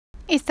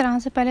इस तरह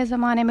से पहले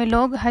ज़माने में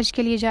लोग हज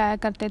के लिए जाया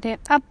करते थे।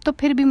 अब तो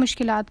फिर भी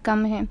मुश्किलात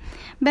कम हैं।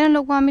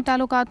 बैनुल-अक़वामी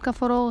ताल्लुकात का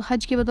फ़रोग़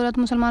हज की बदौलत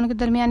मुसलमानों के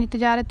दरमियानी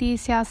तिजारती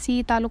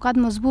सियासी ताल्लुकात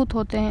मज़बूत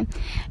होते हैं।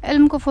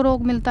 इल्म को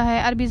फ़रोग़ मिलता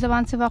है, अरबी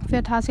ज़बान से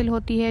वाक़फ़ियत हासिल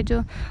होती है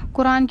जो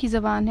कुरान की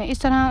ज़बान है।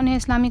 इस तरह उन्हें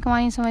इस्लामी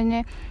क़वानीन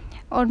समझने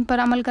और उन पर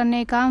अमल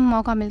करने का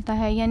मौका मिलता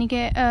है। यानी कि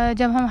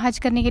जब हम हज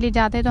करने के लिए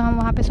जाते हैं तो हम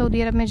वहाँ पे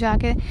सऊदी अरब में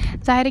जाके,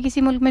 ज़ाहिर है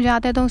किसी मुल्क में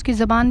जाते हैं तो उसकी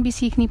ज़बान भी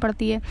सीखनी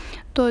पड़ती है।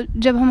 तो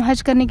जब हम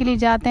हज करने के लिए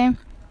जाते हैं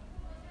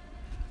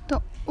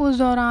तो उस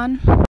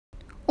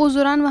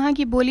दौरान वहाँ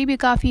की बोली भी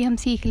काफ़ी हम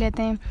सीख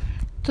लेते हैं।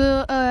 तो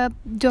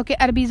जो कि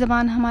अरबी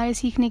ज़बान हमारे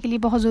सीखने के लिए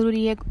बहुत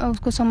ज़रूरी है,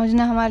 उसको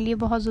समझना हमारे लिए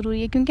बहुत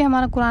ज़रूरी है, क्योंकि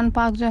हमारा कुरान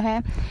पाक जो है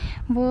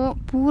वो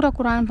पूरा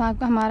कुरान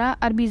पाक हमारा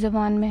अरबी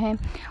ज़बान में है।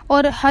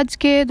 और हज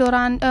के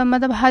दौरान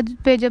मतलब हज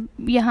पे जब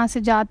यहाँ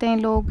से जाते हैं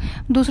लोग,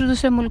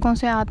 दूसरे मुल्कों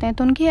से आते हैं,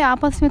 तो उनके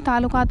आपस में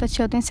ताल्लुकात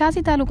अच्छे होते हैं,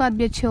 सियासी ताल्लुकात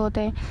भी अच्छे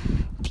होते हैं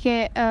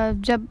कि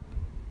जब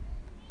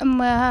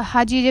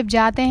हाजी जब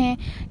जाते हैं,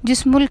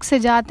 जिस मुल्क से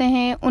जाते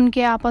हैं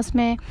उनके आपस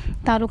में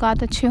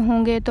ताल्लुकात अच्छे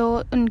होंगे तो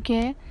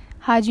उनके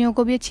हाजियों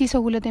को भी अच्छी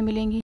सहूलतें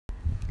मिलेंगी।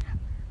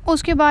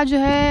 उसके बाद जो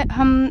है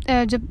हम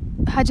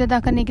जब हज अदा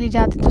करने के लिए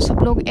जाते हैं तो सब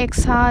लोग एक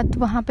साथ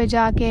वहाँ पे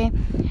जाके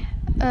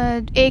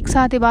एक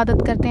साथ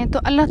इबादत करते हैं, तो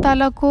अल्लाह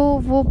ताला को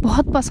वो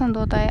बहुत पसंद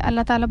होता है।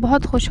 अल्लाह ताला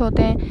बहुत खुश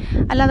होते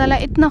हैं। अल्लाह ताला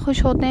इतना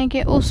खुश होते हैं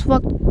कि उस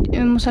वक्त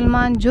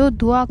मुसलमान जो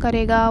दुआ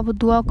करेगा वो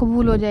दुआ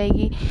कबूल हो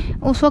जाएगी।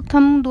 उस वक्त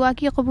हम दुआ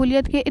की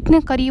कबूलियत के इतने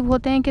करीब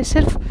होते हैं कि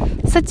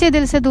सिर्फ सच्चे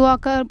दिल से दुआ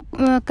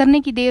करने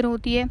की देर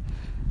होती है।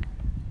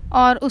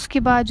 और उसके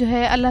बाद जो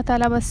है अल्लाह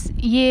ताला बस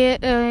ये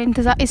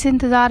इस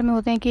इंतज़ार में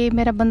होते हैं कि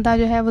मेरा बंदा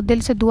जो है वो दिल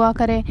से दुआ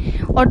करे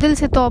और दिल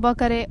से तौबा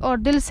करे और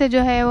दिल से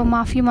जो है वो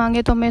माफ़ी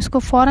मांगे, तो मैं इसको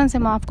फ़ौरन से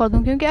माफ़ कर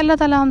दूं। क्योंकि अल्लाह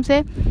ताला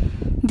हमसे,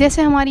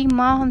 जैसे हमारी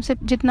माँ हमसे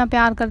जितना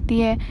प्यार करती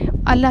है,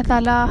 अल्लाह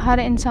ताला हर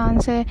इंसान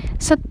से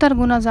 70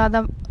 गुना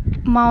ज़्यादा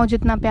माँओं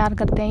जितना प्यार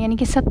करते हैं। यानी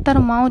कि 70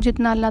 माँओं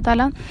जितना अल्लाह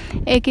ताला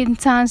एक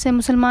इंसान से,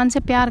 मुसलमान से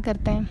प्यार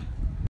करते हैं।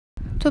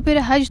 तो फिर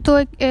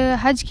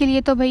हज के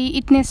लिए तो भाई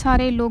इतने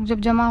सारे लोग जब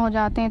जमा हो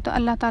जाते हैं तो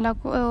अल्लाह ताला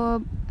को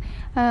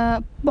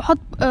बहुत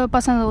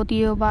पसंद होती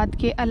है वो बात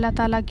कि अल्लाह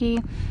ताला की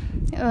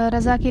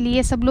रज़ा के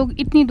लिए सब लोग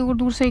इतनी दूर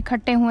दूर से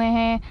इकट्ठे हुए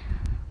हैं।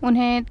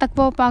 उन्हें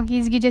तक़वा व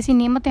पाकीज़गी जैसी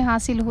नेमतें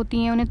हासिल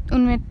होती हैं,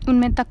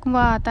 उनमें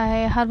तक़वा आता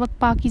है, हर वक्त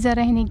पाकीज़ा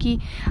रहने की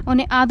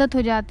उन्हें आदत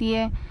हो जाती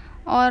है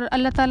और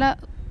अल्लाह ताला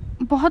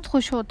बहुत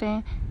खुश होते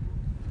हैं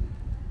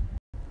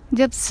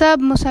जब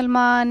सब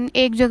मुसलमान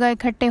एक जगह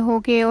इकट्ठे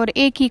होके और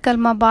एक ही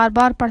कलमा बार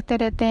बार पढ़ते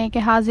रहते हैं कि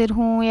हाज़िर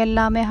हूँ या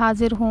अल्लाह मैं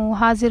हाज़िर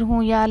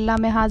हूँ या अल्लाह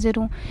मैं हाज़िर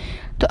हूँ।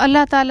 तो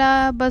अल्लाह ताला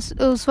बस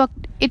उस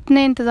वक्त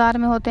इतने इंतज़ार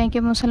में होते हैं कि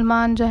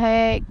मुसलमान जो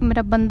है,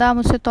 मेरा बंदा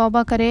मुझसे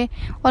तौबा करे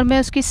और मैं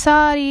उसकी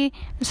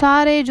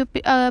सारे जो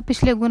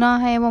पिछले गुनाह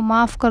हैं वो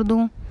माफ़ कर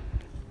दूँ।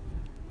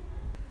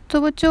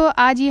 तो बच्चों,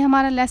 आज ये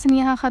हमारा लेसन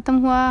यहाँ ख़त्म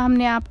हुआ।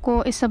 हमने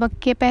आपको इस सबक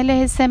के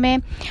पहले हिस्से में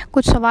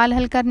कुछ सवाल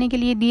हल करने के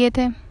लिए दिए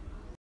थे।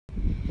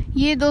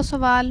 ये 2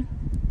 सवाल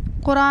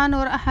कुरान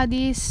और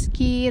अहादीस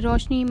की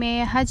रोशनी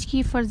में हज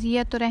की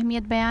फ़र्ज़ियत और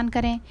अहमियत बयान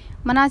करें।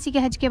 मनासिक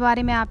हज के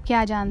बारे में आप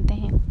क्या जानते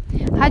हैं?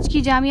 हज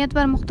की जामियत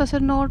पर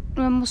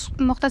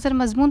मुख्तसर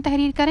मज़मून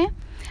तहरीर करें।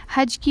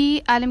 हज की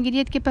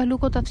आलमगीरियत के पहलू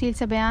को तफसील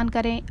से बयान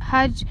करें।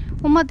 हज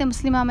उम्मत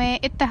मुस्लिमा में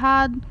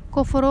इत्तेहाद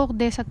को फ़रोग़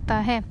दे सकता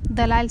है,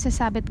 दलाइल से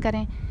साबित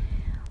करें।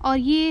 और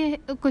ये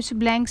कुछ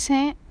ब्लैंक्स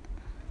हैं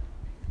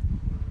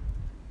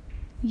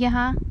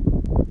यहाँ।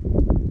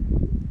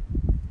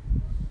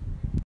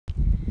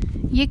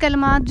 ये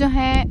कलमात जो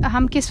हैं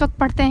हम किस वक्त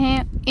पढ़ते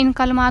हैं? इन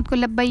कलमात को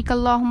लब्बैक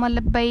अल्लाहुम्मा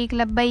लब्बैक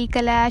लब्बैक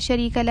ला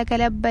शरीक लक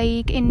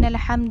लब्बैक इन्नल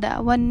हम्दा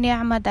वन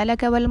निअमत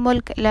लक वल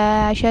मुल्क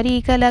ला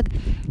शरीक लक।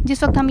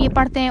 जिस वक्त हम ये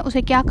पढ़ते हैं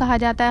उसे क्या कहा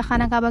जाता है?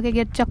 खाना काबा के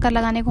गिर्द चक्कर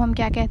लगाने को हम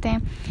क्या कहते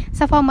हैं?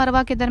 सफ़ा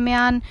मरवा के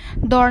दरमियान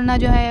दौड़ना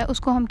जो है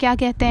उसको हम क्या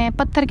कहते हैं?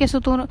 पत्थर के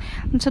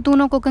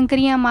सतूनों को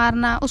कंकरियाँ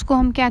मारना, उसको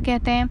हम क्या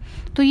कहते हैं?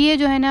 तो ये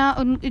जो है ना,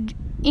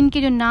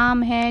 इनके जो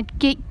नाम हैं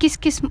कि किस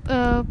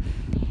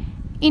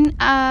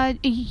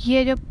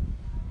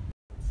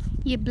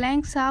ये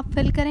ब्लैंक्स आप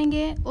फिल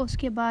करेंगे।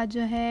 उसके बाद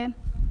जो है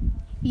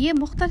ये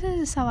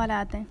मुख्तसर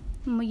सवालात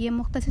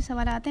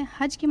हैं।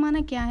 हज के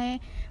माना क्या है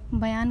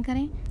बयान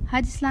करें।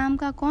 हज इस्लाम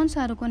का कौन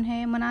सा रुकन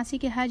है?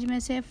 मनासिक हज में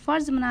से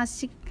फ़र्ज़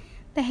मनासिक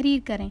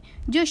तहरीर करें।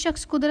 जो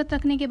शख्स कुदरत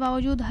रखने के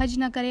बावजूद हज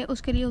न करे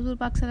उसके लिए हुज़ूर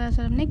पाक सल्लल्लाहु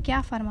अलैहि वसल्लम ने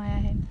क्या फ़रमाया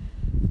है?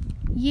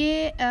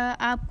 ये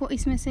आपको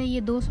इसमें से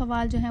ये 2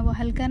 सवाल जो हैं वो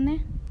हल करने।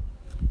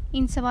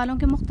 इन सवालों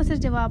के मुख्तसर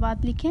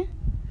जवाबात लिखें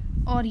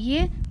और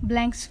ये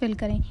ब्लैंक्स फिल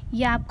करें।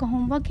 ये आपका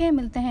होमवर्क है।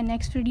 मिलते हैं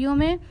नेक्स्ट वीडियो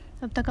में।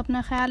 तब तक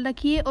अपना ख्याल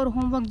रखिए और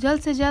होमवर्क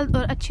जल्द से जल्द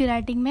और अच्छी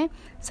राइटिंग में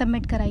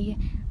सबमिट कराइए।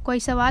 कोई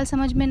सवाल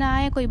समझ में ना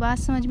आए, कोई बात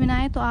समझ में ना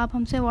आए तो आप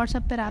हमसे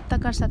व्हाट्सएप पर रब्ता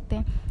कर सकते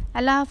हैं।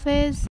 अल्लाह हाफ़िज़।